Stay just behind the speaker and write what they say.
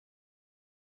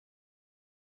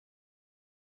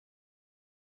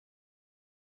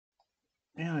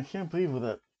Man, I can't believe what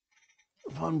that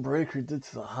Von Breaker did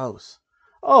to the house.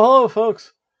 Oh, hello,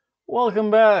 folks.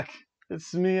 Welcome back.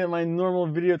 It's me at my normal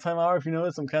video time hour. If you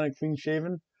notice, I'm kind of clean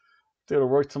shaven. Go to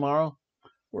work tomorrow.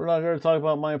 We're not going to talk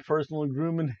about my personal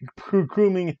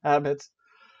grooming habits.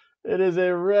 It is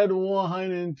a red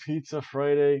wine and pizza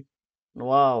Friday.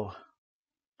 Wow.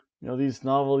 You know these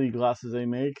novelty glasses they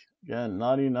make? Again,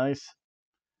 naughty, nice.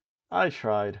 I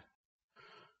tried.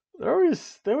 There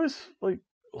was like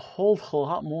hold a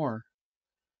lot more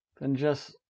than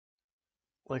just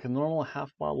like a normal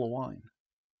half bottle of wine.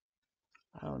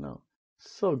 I don't know.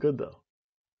 So good though.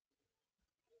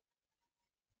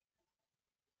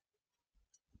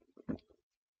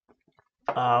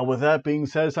 With that being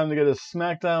said, it's time to get to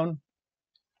SmackDown.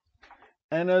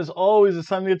 And as always, it's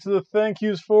time to get to the thank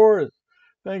yous first.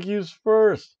 Thank yous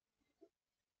first.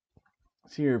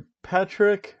 It's here,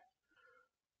 Patrick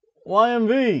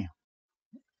YMV.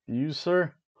 You,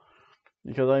 sir?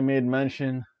 Because I made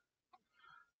mention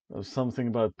of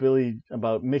something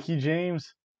about Mickey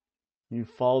James. You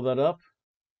follow that up.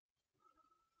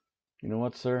 You know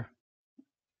what, sir?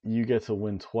 You get to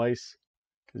win twice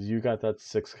because you got that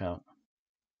 6 count.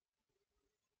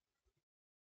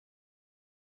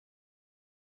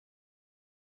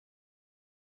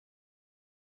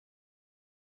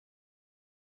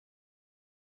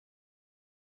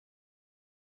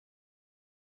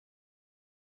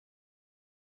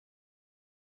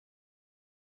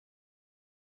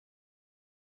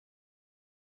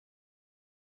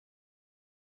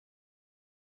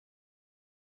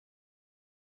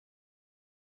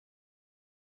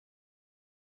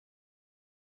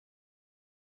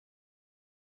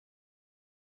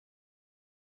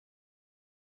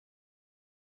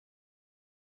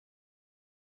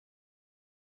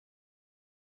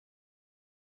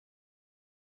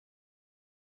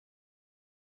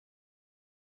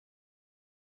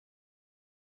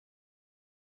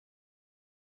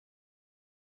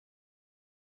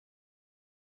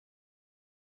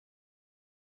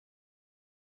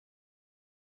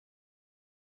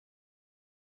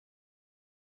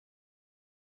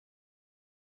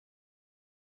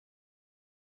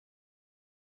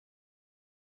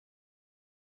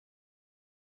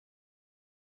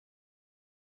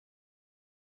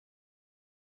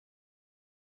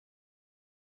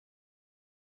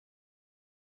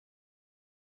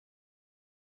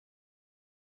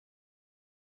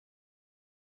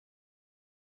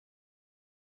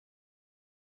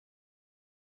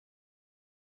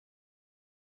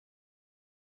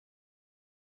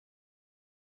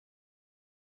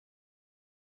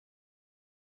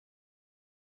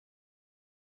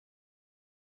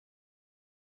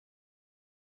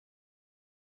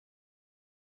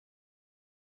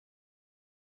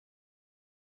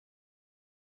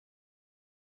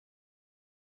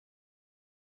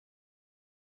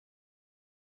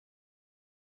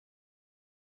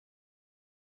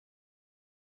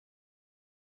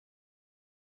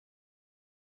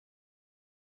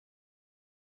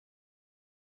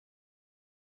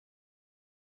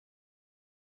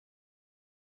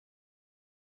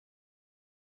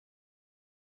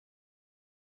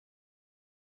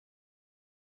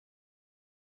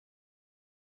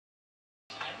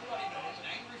 Everybody knows an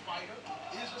angry fighter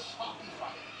is a sloppy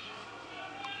fighter.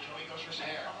 Joey goes for some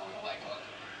cover with a leg hook.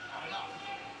 Not enough.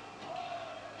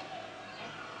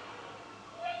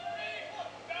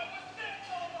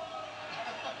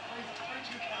 3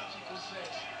 2 counts equals 6.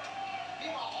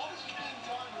 Meanwhile, all this is being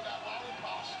done with that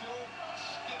lollipop still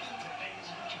sticking to things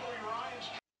for Joey Ryan's.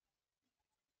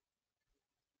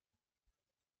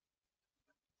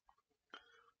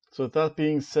 So with that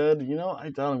being said, I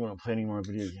doubt I'm going to play any more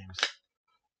video games.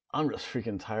 I'm just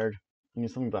freaking tired. I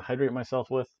need something to hydrate myself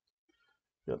with.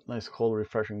 Got nice, cold,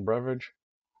 refreshing beverage.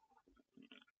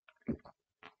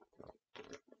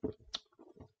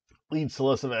 Leads to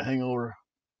less of a hangover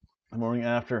the morning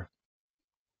after.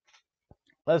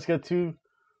 Let's get to...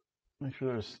 Make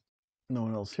sure there's no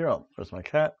one else here. Oh, there's my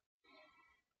cat.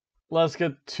 Let's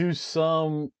get to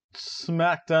some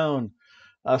SmackDown.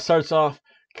 Starts off,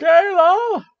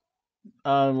 Kayla!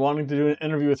 Wanting to do an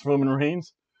interview with Roman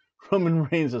Reigns. Roman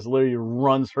Reigns just literally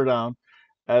runs her down,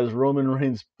 as Roman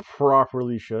Reigns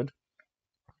properly should.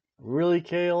 Really,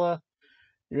 Kayla?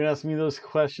 You're going to ask me those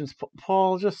questions?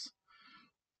 Paul,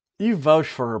 you vouch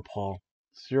for her, Paul.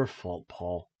 It's your fault,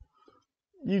 Paul.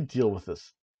 You deal with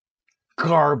this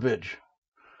garbage.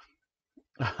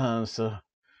 So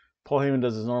Paul Heyman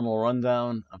does his normal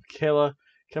rundown of Kayla.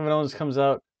 Kevin Owens comes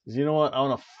out. Says, you know what? I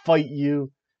want to fight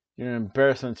you. You're an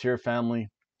embarrassment to your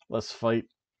family. Let's fight.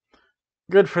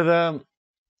 Good for them.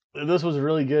 This was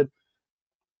really good.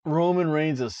 Roman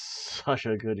Reigns is such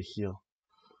a good heel.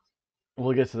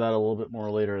 we'll get to that a little bit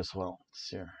more later as well. Let's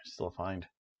see here. Still find.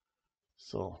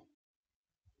 Still.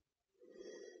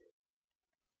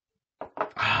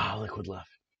 Liquid left.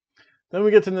 Then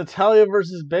we get to Natalya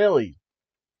versus Bayley.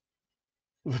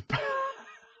 The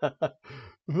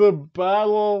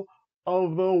Battle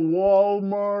of the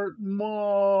Walmart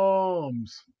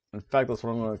Moms. In fact, that's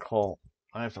what I'm going to call.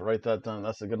 I have to write that down.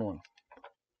 That's a good one.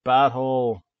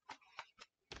 Battle.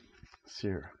 Let's see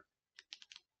here.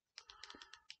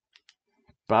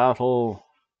 Battle.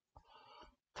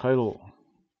 Title.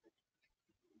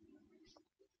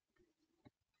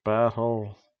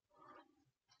 Battle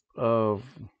of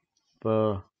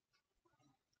the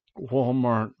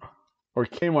Walmart or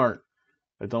k-Mart.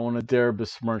 I don't want to dare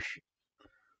besmirch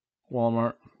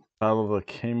Walmart. Battle of the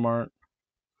k-Mart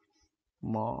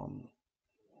Mom.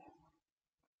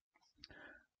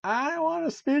 I want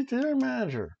to speak to your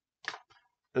manager.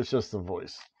 It's just the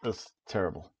voice. It's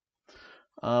terrible.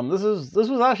 This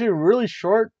was actually really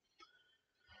short.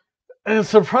 And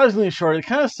surprisingly short. It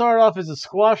kind of started off as a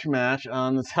squash match.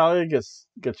 Natalya gets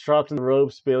dropped in the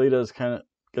ropes. Bayley gets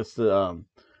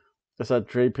that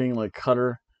draping like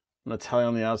cutter. Natalya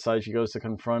on the outside. She goes to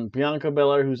confront Bianca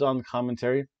Belair, who's on the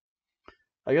commentary.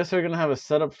 I guess they're gonna have a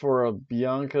setup for a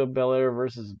Bianca Belair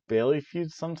versus Bayley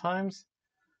feud sometimes.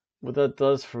 What that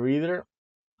does for either,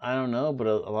 I don't know, but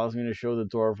it allows me to show the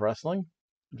door of wrestling,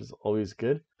 which is always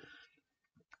good.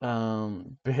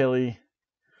 Bayley.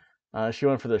 She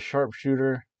went for the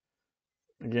sharpshooter.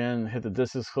 Again, hit the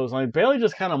discus clothesline. Bayley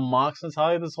just kind of mocks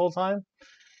Natalya this whole time.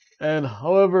 And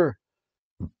however,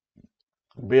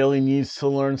 Bayley needs to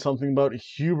learn something about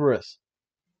hubris.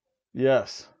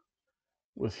 Yes,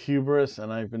 with hubris,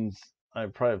 and I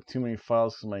probably have too many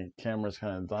files because my camera's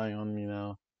kind of dying on me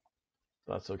now.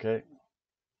 That's okay.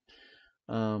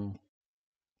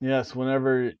 Yes,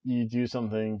 whenever you do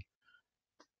something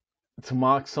to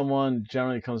mock someone,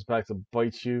 generally comes back to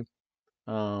bite you.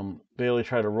 Bayley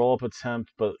tried a roll-up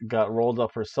attempt, but got rolled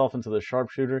up herself into the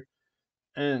sharpshooter,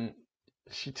 and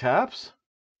she taps,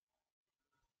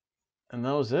 and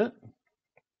that was it.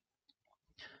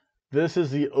 This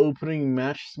is the opening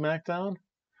match SmackDown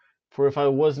for if I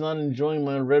was not enjoying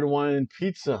my red wine and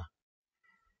pizza.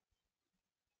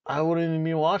 I wouldn't even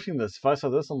be watching this. If I saw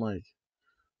this, I'm like,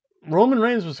 Roman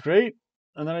Reigns was great,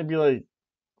 and then I'd be like,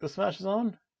 this match is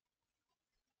on?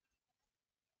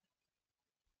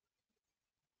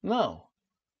 No.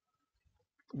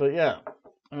 But yeah,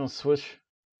 I'm going to switch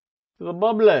to the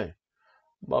bubbly.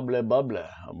 Bubbly, bubbly,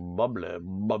 bubbly,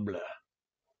 bubbly.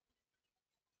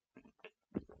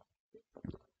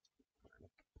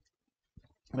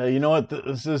 Now, you know what?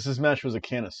 This match was a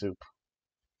can of soup.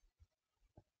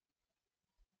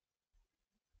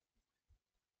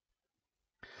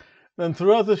 Then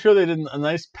throughout the show, they did a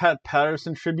nice Pat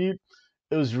Patterson tribute.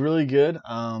 It was really good.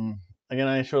 Again,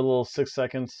 I showed a little 6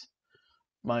 seconds.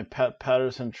 My Pat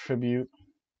Patterson tribute.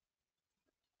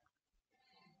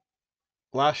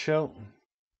 Last show.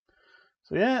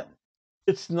 So yeah,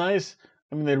 it's nice.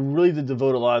 I mean, they really did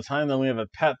devote a lot of time. Then we have a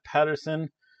Pat Patterson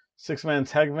 6-man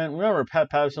tag event. Remember, Pat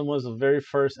Patterson was the very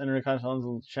first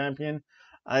Intercontinental Champion.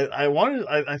 I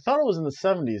thought it was in the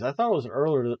 70s. I thought it was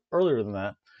earlier than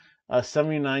that.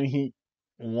 79, he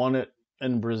won it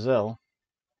in Brazil.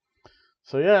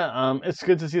 So yeah, it's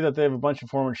good to see that they have a bunch of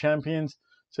former champions.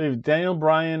 So you have Daniel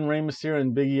Bryan, Rey Mysterio,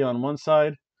 and Big E on one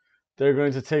side. They're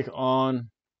going to take on.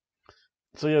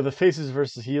 So you have the faces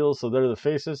versus heels. So they're the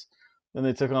faces. Then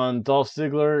they took on Dolph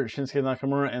Ziggler, Shinsuke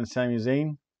Nakamura, and Sami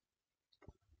Zayn.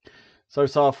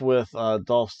 Starts off with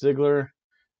Dolph Ziggler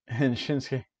and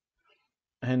Shinsuke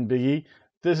and Big E.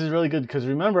 This is really good because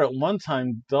remember at one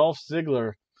time Dolph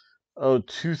Ziggler,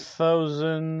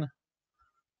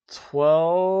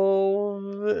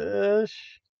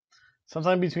 2012-ish,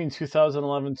 sometime between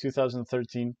 2011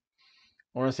 2013.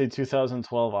 I want to say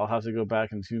 2012. I'll have to go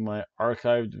back into my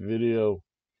archived video,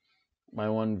 my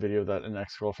one video that an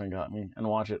ex-girlfriend got me, and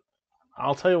watch it.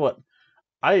 I'll tell you what,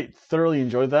 I thoroughly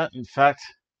enjoyed that. In fact,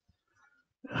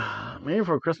 maybe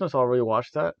for Christmas I'll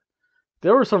rewatch that.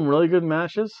 There were some really good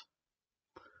matches.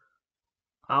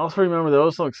 I also remember there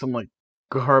was some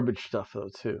garbage stuff though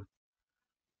too.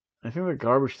 I think the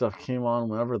garbage stuff came on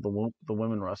whenever the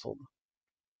women wrestled,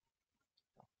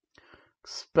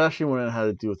 especially when it had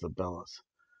to do with the Bellas.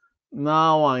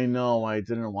 Now I know I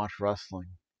didn't watch wrestling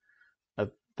at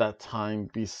that time.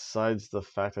 Besides the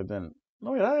fact I didn't.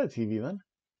 No, wait, I had a TV then.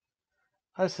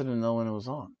 I just didn't know when it was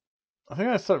on. I think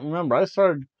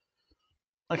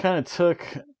I kind of took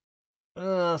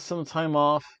some time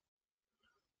off.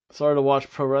 Started to watch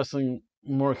pro wrestling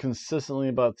more consistently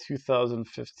about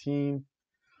 2015.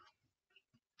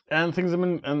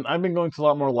 and I've been going to a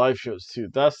lot more live shows too.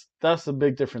 That's the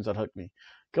big difference that hooked me.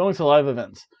 Going to live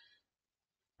events.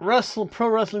 Pro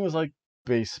wrestling is like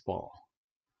baseball.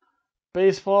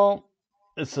 Baseball,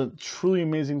 it's a truly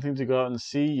amazing thing to go out and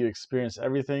see. You experience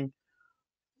everything.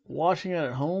 Watching it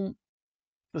at home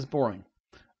is boring.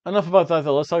 Enough about that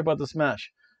though. Let's talk about this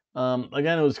match.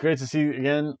 Again, it was great to see.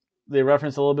 Again, they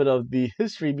referenced a little bit of the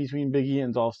history between Big E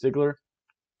and Dolph Ziggler.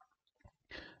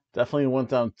 Definitely went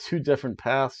down two different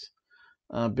paths.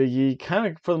 Big E kind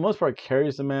of, for the most part,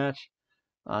 carries the match.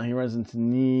 He runs into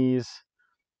knees,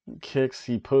 kicks,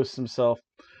 he posts himself.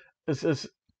 It's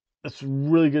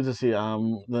really good to see.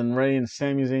 Then Ray and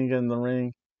Sami Zayn get in the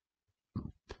ring.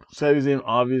 Sami Zayn,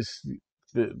 obviously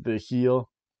the heel.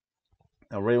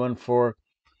 Ray went for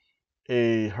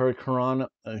a Hurricane,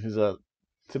 who's a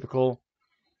typical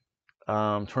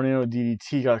tornado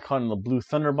DDT, got caught in the Blue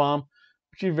Thunder Bomb,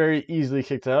 which he very easily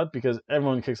kicked out because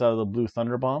everyone kicks out of the Blue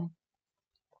Thunder Bomb.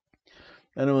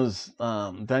 And it was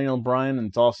Daniel Bryan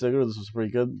and Dolph Ziggler. This was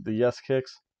pretty good. The yes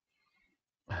kicks.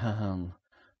 The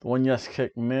one yes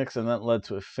kick mix, and that led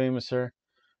to a famouser.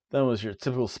 Then was your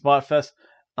typical spot fest.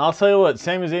 I'll tell you what,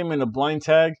 Sami Zayn made a blind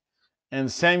tag,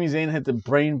 and Sami Zayn hit the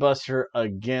brain buster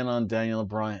again on Daniel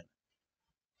Bryan.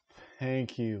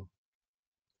 Thank you.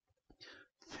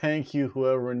 Thank you,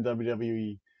 whoever in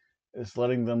WWE is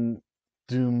letting them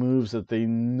do moves that they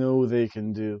know they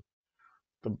can do.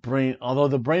 Although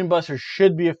the brain buster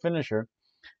should be a finisher,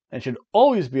 and should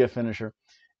always be a finisher,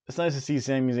 it's nice to see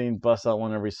Sami Zayn bust out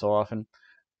one every so often.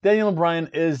 Daniel Bryan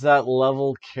is that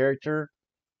level character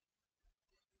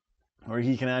where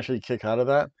he can actually kick out of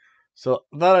that. So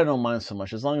that I don't mind so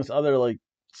much, as long as other like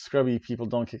scrubby people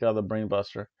don't kick out of the brain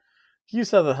buster. He used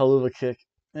to have the hell of a kick.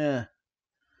 It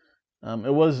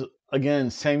was, again,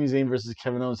 Sami Zayn versus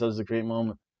Kevin Owens. That was a great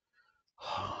moment.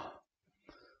 I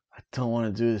don't want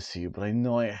to do this to you, but I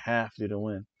know I have to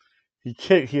win. He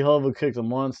hell of a kicked him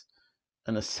once,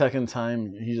 and the second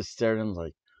time he just stared at him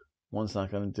like, one's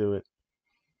not gonna do it.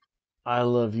 I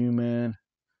love you, man.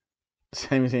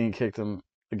 Sami Zayn kicked him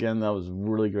again. That was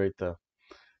really great though.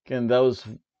 Again, that was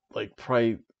like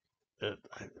probably,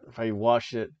 if I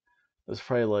watched it, it was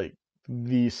probably like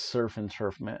the surf and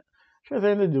turf match. I think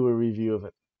I did do a review of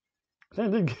it. I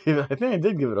think I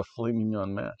did give it a filet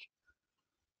mignon match.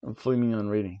 A filet mignon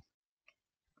rating.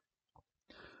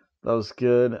 That was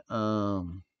good.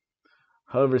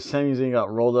 However, Sami Zayn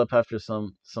got rolled up after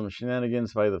some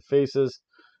shenanigans by the faces.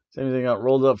 Sami Zayn got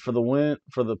rolled up for the win,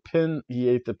 for the pin. He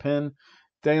ate the pin.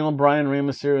 Daniel Bryan, Rey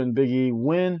Mysterio, and Big E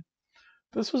win.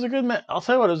 This was a good match. I'll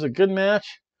tell you what, it was a good match.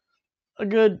 A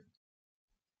good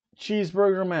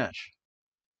cheeseburger match.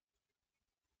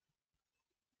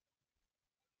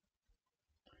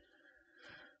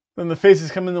 Then the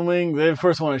faces come in the ring. They, of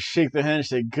course, want to shake the hand,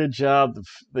 say, good job.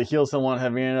 The heels don't want to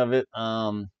have any of it.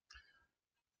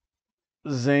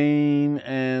 Zayn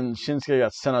and Shinsuke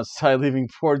got sent outside, leaving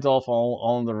poor Dolph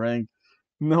all in the ring.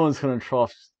 No one's going to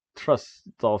trust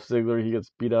Dolph Ziggler. He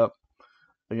gets beat up.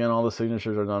 Again, all the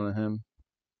signatures are done on him.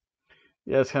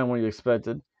 Yeah, that's kind of what you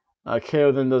expected.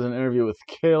 KO then does an interview with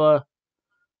Kayla.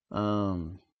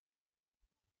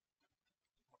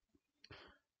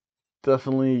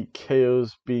 Definitely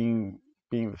KO's being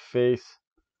the face.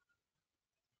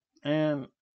 And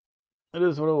it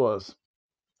is what it was.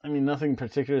 I mean, nothing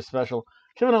particularly special.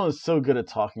 Kevin Owens is so good at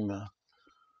talking, though.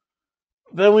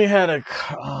 Then we had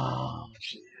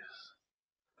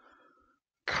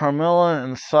Carmella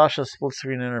and Sasha split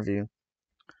screen interview.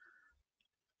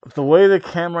 The way the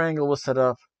camera angle was set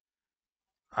up,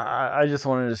 I just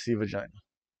wanted to see vagina.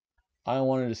 I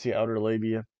wanted to see outer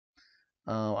labia.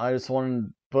 I just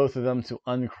wanted both of them to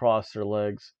uncross their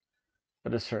legs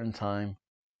at a certain time.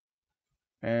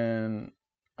 And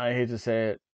I hate to say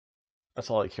it, that's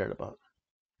all I cared about.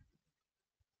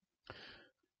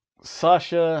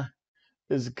 Sasha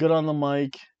is good on the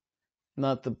mic,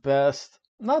 not the best,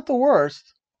 not the worst.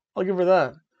 I'll give her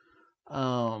that.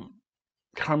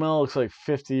 Carmella looks like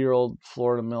 50-year-old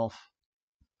Florida MILF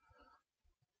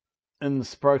in the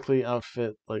sparkly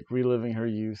outfit, like reliving her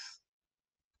youth.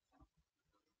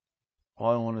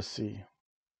 All I want to see,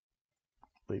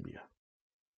 labia.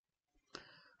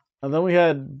 And then we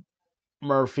had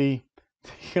Murphy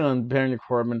taking on Baron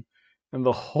Corbin, and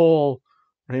the whole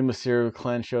Rey Mysterio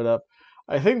clan showed up.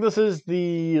 I think this is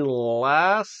the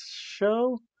last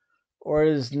show, or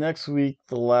is next week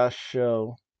the last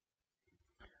show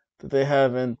that they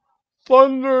have in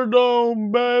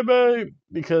Thunderdome, baby,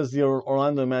 because the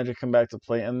Orlando Magic come back to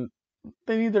play, and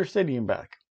they need their stadium back.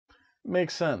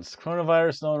 Makes sense.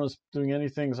 Coronavirus, no one was doing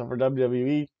anything except for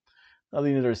WWE. Now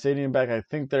they need their stadium back. I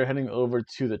think they're heading over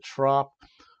to the Trop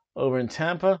over in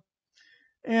Tampa.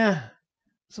 Yeah,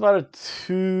 it's about a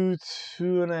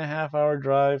 2.5 hour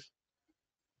drive.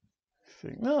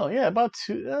 No, yeah, about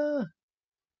 2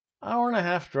 hour and a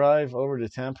half drive over to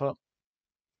Tampa.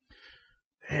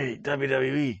 Hey,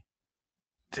 WWE,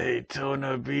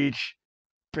 Daytona Beach,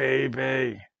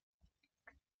 baby.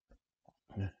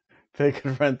 They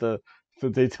could rent the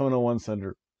Daytona One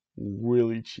Center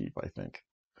really cheap, I think.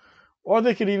 Or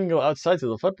they could even go outside to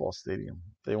the football stadium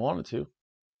if they wanted to.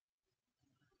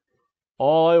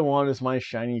 All I want is my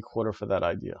shiny quarter for that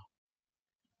idea.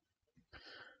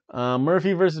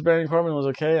 Murphy versus Baron Corbin was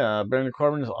okay. Baron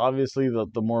Corbin is obviously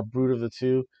the more brute of the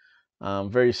two.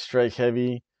 Very strike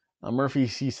heavy. Murphy,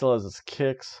 he still has his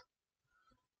kicks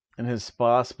and his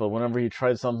spots, but whenever he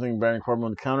tried something, Baron Corbin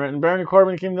would counter it. And Baron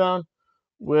Corbin came down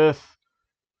with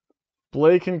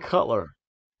Blake and Cutler,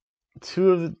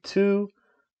 two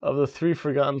of the three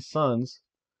Forgotten Sons,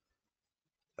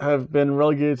 have been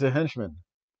relegated to henchmen.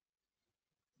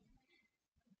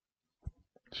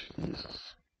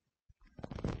 Jesus.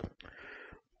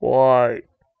 Why?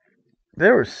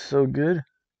 They were so good.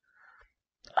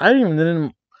 I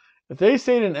didn't. If they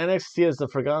stayed in NXT as the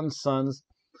Forgotten Sons,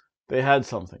 they had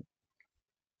something.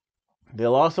 They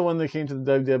lost it when they came to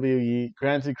the WWE.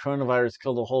 Granted, coronavirus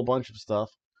killed a whole bunch of stuff.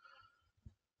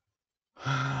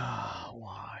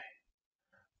 Why?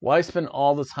 Why spend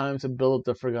all the time to build up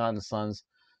the Forgotten Sons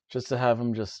just to have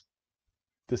them just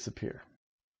disappear?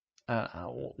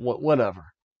 Whatever.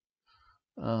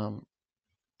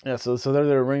 Yeah, so they're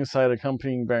there ringside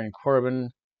accompanying Baron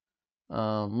Corbin.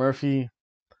 Murphy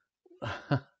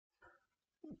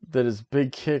did his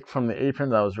big kick from the apron.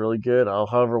 That was really good.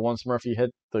 However, once Murphy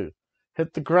hit the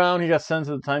ground, he got sent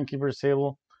to the timekeeper's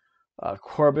table.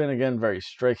 Corbin, again, very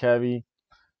strike heavy.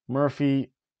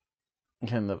 Murphy,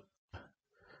 again,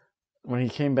 when he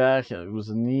came back, it was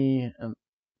a knee, and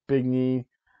big knee,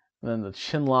 and then the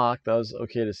chin lock. That was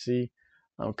okay to see.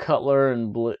 Cutler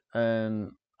and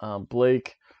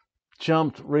Blake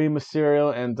jumped Rey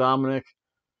Mysterio and Dominic,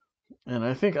 and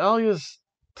I think Alia's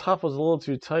top was a little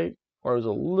too tight, or it was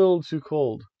a little too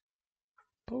cold.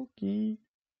 Pokey.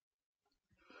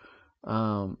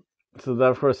 So that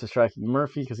of course distracted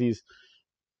Murphy because he's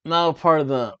now a part of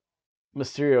the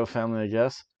Mysterio family, I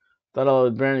guess. That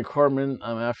allowed Baron Corbin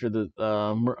after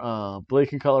the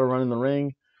Blake and Cutler run in the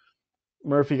ring.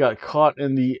 Murphy got caught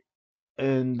in the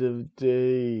end of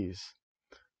days.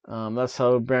 That's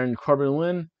how Baron Corbin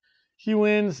win. He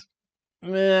wins,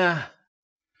 a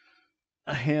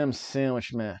ham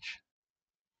sandwich match.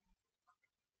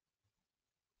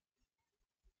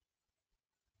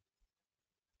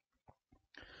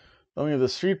 Then we have the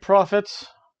Street Profits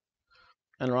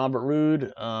and Robert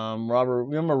Roode. Robert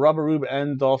Roode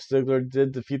and Dolph Ziggler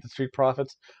did defeat the Street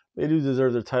Profits. They do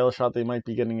deserve their title shot. They might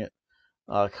be getting it.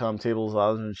 Tables,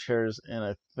 ladders, and chairs, and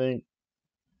I think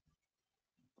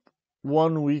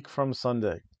 1 week from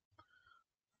Sunday.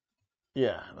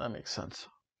 Yeah, that makes sense.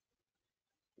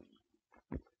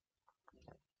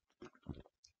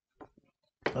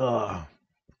 And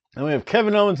we have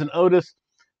Kevin Owens and Otis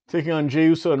taking on Jey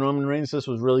Uso and Roman Reigns. This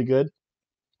was really good.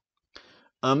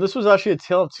 This was actually a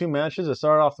tale of two matches. It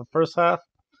started off the first half.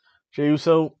 Jey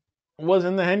Uso was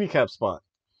in the handicap spot.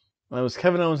 And it was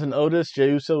Kevin Owens and Otis. Jey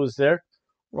Uso was there.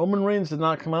 Roman Reigns did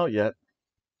not come out yet.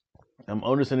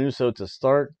 Otis and Uso to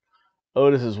start.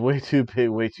 Otis is way too big,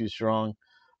 way too strong.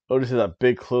 Otis is that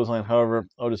big clothesline. However,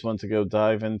 Otis went to go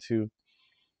dive into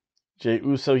Jey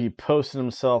Uso. He posted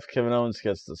himself. Kevin Owens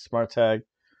gets the smart tag,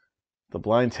 the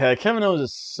blind tag. Kevin Owens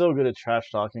is so good at trash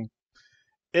talking.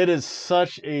 It is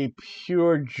such a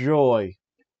pure joy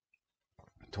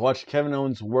to watch Kevin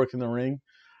Owens work in the ring.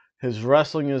 His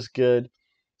wrestling is good.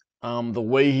 The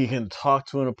way he can talk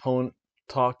to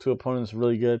opponents is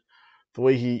really good. The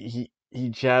way he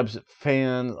jabs at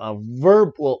fans,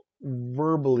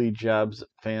 verbally jabs at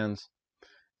fans,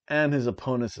 and his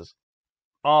opponents is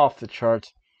off the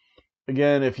charts.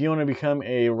 Again, if you want to become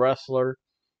a wrestler,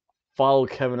 follow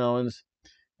Kevin Owens.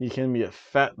 He can be a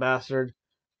fat bastard.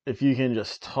 If you can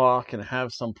just talk and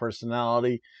have some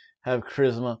personality, have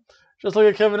charisma, just look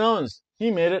at Kevin Owens. He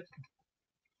made it.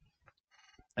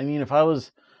 I mean, if I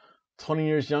was 20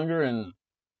 years younger and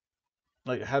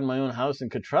like had my own house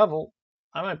and could travel,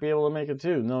 I might be able to make it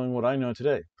too, knowing what I know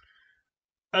today.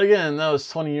 Again, that was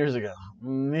 20 years ago.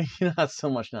 Maybe not so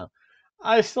much now.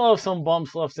 I still have some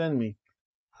bumps left in me.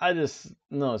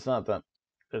 No, it's not that.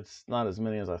 It's not as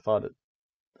many as I thought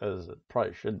as it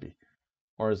probably should be,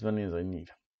 or as many as I need.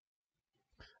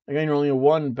 Again, you're only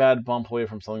one bad bump away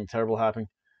from something terrible happening.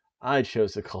 I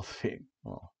chose to cultivate,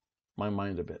 my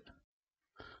mind a bit.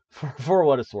 For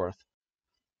what it's worth.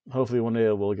 Hopefully one day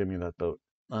it will give me that boat.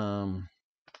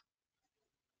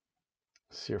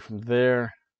 See her from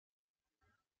there.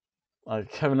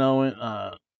 Kevin Owens,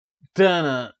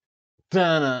 Dana,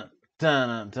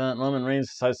 Roman Reigns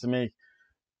decides to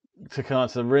come out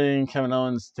to the ring. Kevin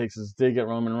Owens takes his dig at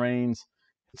Roman Reigns.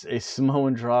 It's a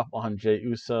Samoan drop on Jey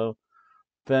Uso.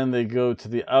 Then they go to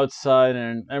the outside,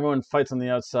 and everyone fights on the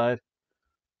outside.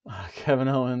 Kevin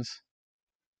Owens,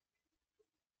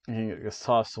 he gets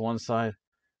tossed to one side,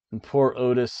 and poor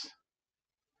Otis.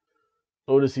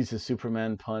 Otis eats a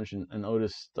Superman punch, and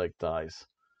Otis dies.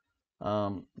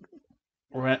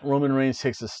 Roman Reigns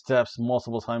takes the steps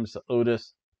multiple times to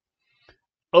Otis.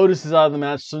 Otis is out of the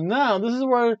match. So now this is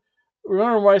where,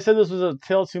 remember where I said this was a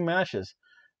tale of two matches.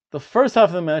 The first half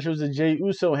of the match was a Jey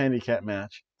Uso handicap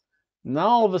match. Now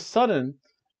all of a sudden,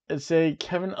 it's a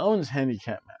Kevin Owens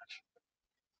handicap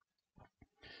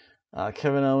match.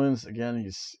 Kevin Owens, again,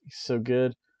 he's so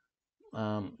good.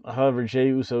 However, Jey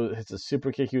Uso hits a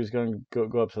super kick. He was going to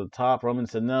go up to the top. Roman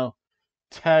said, no,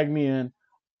 tag me in.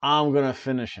 I'm going to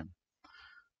finish him.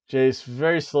 Jey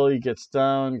very slowly gets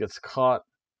down, gets caught.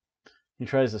 He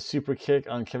tries a super kick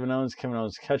on Kevin Owens. Kevin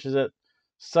Owens catches it,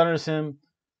 stunners him,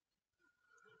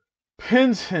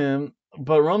 pins him,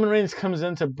 but Roman Reigns comes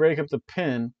in to break up the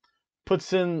pin,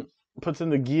 puts in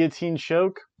the guillotine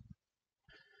choke,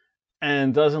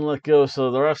 and doesn't let go.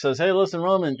 So the ref says, hey, listen,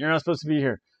 Roman, you're not supposed to be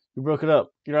here. You broke it up.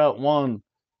 You're out 1,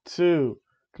 2.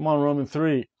 Come on, Roman,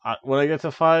 3. When I get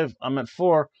to 5, I'm at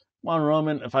 4. Come on,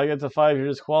 Roman. If I get to 5, you're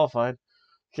disqualified.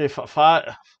 Okay,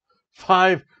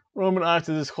 5. Roman, I have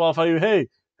to disqualify you. Hey,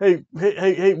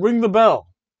 ring the bell.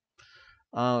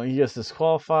 He gets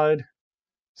disqualified.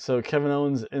 So Kevin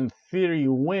Owens, in theory,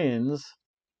 wins.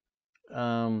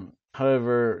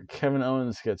 However, Kevin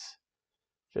Owens gets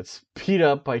beat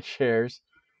up by chairs.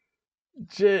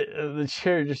 The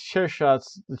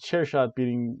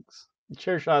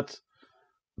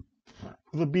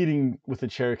beating with the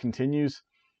chair continues.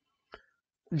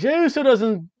 Jey Uso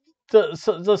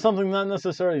does something not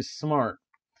necessarily smart.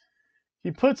 He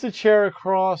puts a chair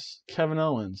across Kevin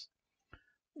Owens.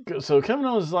 So Kevin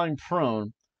Owens is lying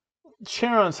prone.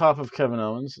 Chair on top of Kevin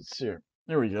Owens. Let's see here.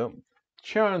 There we go.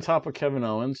 Chair on top of Kevin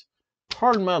Owens.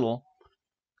 Hard metal.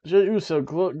 Jey Uso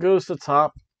goes to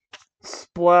top.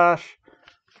 Splash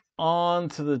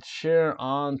onto the chair,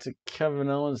 onto Kevin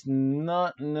Owens.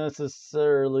 Not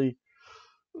necessarily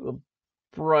the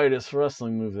brightest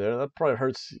wrestling move there. That probably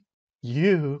hurts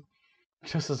you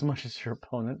just as much as your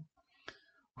opponent.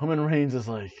 Roman Reigns is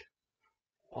like,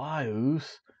 why,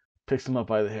 Oos? Picks him up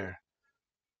by the hair.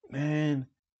 Man,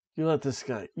 you let this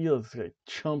guy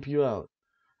chump you out.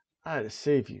 I had to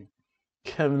save you.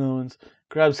 Kevin Owens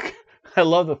grabs. I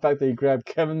love the fact that he grabbed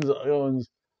Kevin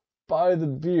Owens by the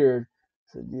beard.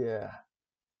 Said, yeah,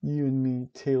 you and me,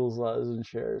 tables, ladders, and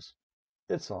chairs.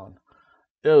 It's on.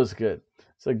 It was good.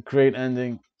 It's a great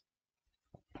ending.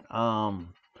 It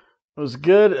was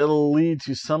good. It'll lead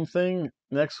to something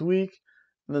next week.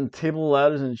 And then table,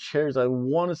 ladders, and chairs, I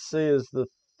want to say, is the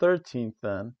 13th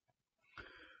then.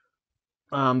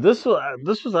 This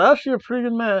was actually a pretty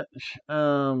good match.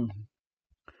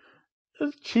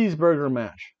 It's a cheeseburger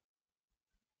match.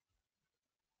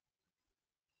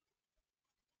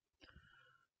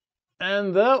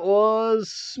 And that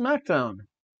was SmackDown.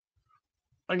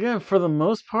 Again, for the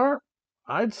most part,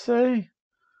 I'd say,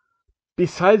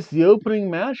 besides the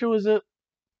opening match, it was a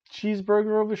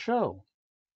cheeseburger of a show.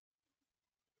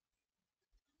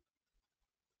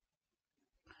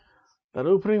 That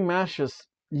opening match, just,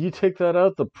 you take that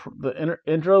out, the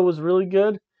intro was really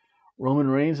good. Roman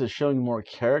Reigns is showing more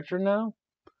character now.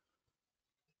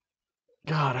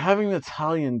 God, having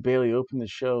Natalya and Bayley open the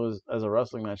show as a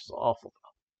wrestling match is awful.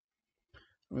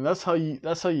 I mean, that's how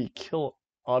you kill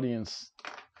audience.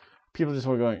 People just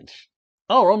were going,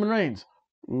 oh, Roman Reigns.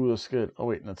 Ooh, that's good. Oh,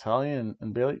 wait, Natalya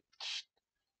and Bayley?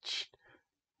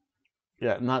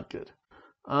 Yeah, not good.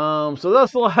 So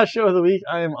that's the last show of the week.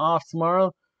 I am off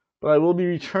tomorrow, but I will be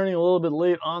returning a little bit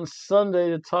late on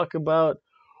Sunday to talk about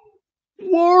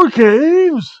War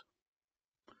Games.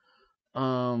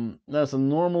 That's a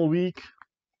normal week.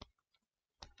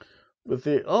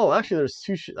 Actually, there's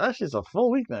actually, it's a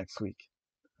full week next week.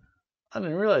 I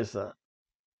didn't realize that.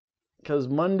 Because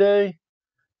Monday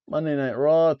Night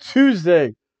Raw.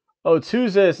 Tuesday,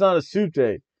 it's not a soup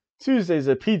day. Tuesday's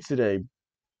a pizza day,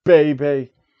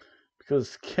 baby.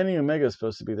 Because Kenny Omega is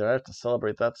supposed to be there. I have to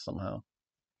celebrate that somehow.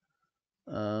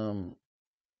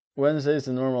 Wednesday's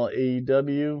the normal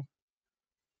AEW.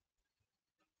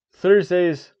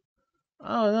 Thursdays,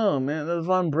 I don't know, man. The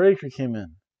Von Breaker came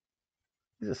in.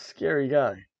 He's a scary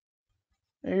guy.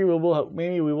 Maybe we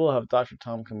will have Dr.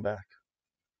 Tom come back.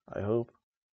 I hope,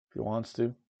 if he wants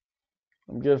to.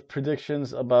 I'm give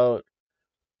predictions about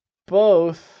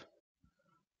both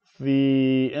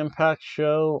the Impact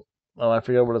show. Oh, I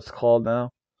forget what it's called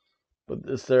now, but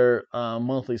it's their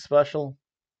monthly special,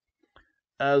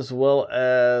 as well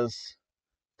as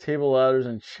table ladders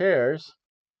and chairs.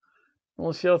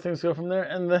 We'll see how things go from there.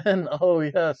 And then, oh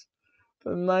yes,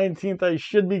 the 19th, I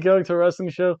should be going to a wrestling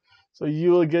show, so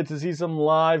you will get to see some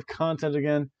live content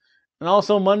again. And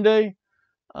also Monday,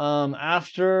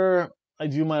 after I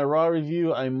do my Raw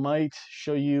review, I might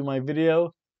show you my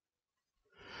video.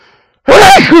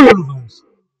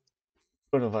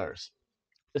 Coronavirus.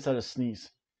 Just had a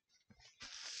sneeze.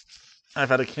 I've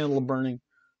had a candle burning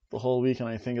the whole week, and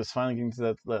I think it's finally getting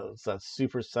to that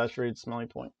super saturated smelling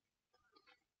point.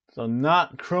 So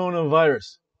not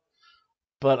coronavirus,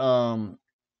 but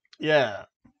yeah.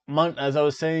 As I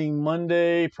was saying,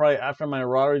 Monday, probably after my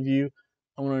Raw review,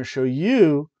 I'm going to show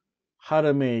you how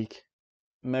to make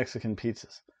Mexican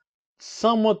pizzas.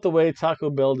 Somewhat the way Taco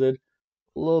Bell did,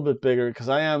 a little bit bigger, because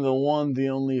I am the one, the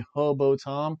only Hobo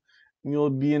Tom, and you'll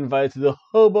be invited to the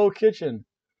Hobo Kitchen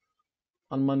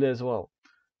on Monday as well.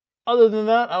 Other than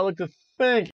that, I'd like to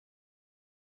thank